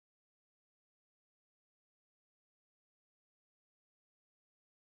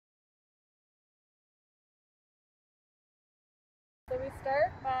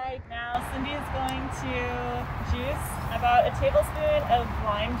start by now Cindy is going to juice about a tablespoon of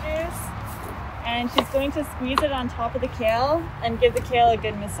lime juice, and she's going to squeeze it on top of the kale and give the kale a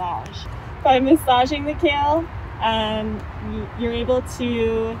good massage. By massaging the kale, you're able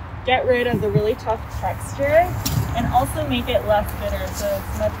to get rid of the really tough texture and also make it less bitter, so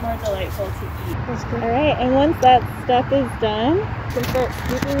it's much more delightful to eat. All right, and once that step is done, you can start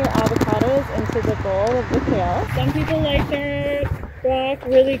scooping your avocados into the bowl of the kale. Some people like their guac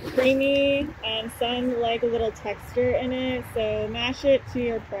really creamy, and some like a little texture in it, so mash it to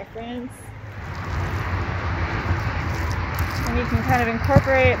your preference. And you can kind of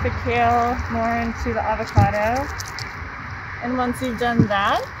incorporate the kale more into the avocado. And once you've done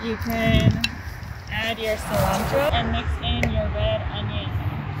that, you can add your cilantro and mix in your red onion.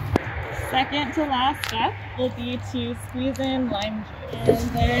 Second to last step will be to squeeze in lime juice.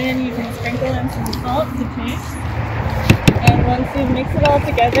 And then you can sprinkle in some salt to taste. And once you mix it all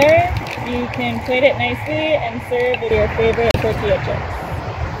together, you can plate it nicely and serve with your favorite tortilla chips.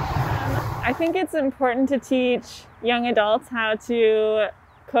 I think it's important to teach young adults how to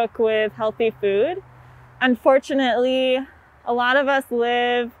cook with healthy food. Unfortunately, a lot of us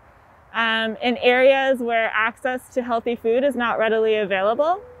live in areas where access to healthy food is not readily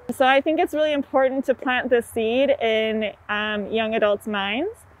available. So I think it's really important to plant this seed in young adults'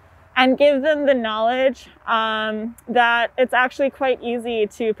 minds and give them the knowledge that it's actually quite easy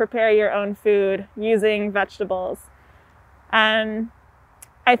to prepare your own food using vegetables.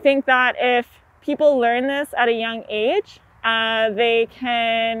 I think that if people learn this at a young age, they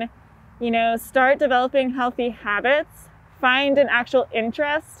can, start developing healthy habits, find an actual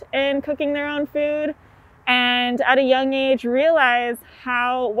interest in cooking their own food, and at a young age realize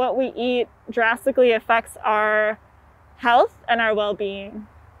how what we eat drastically affects our health and our well-being.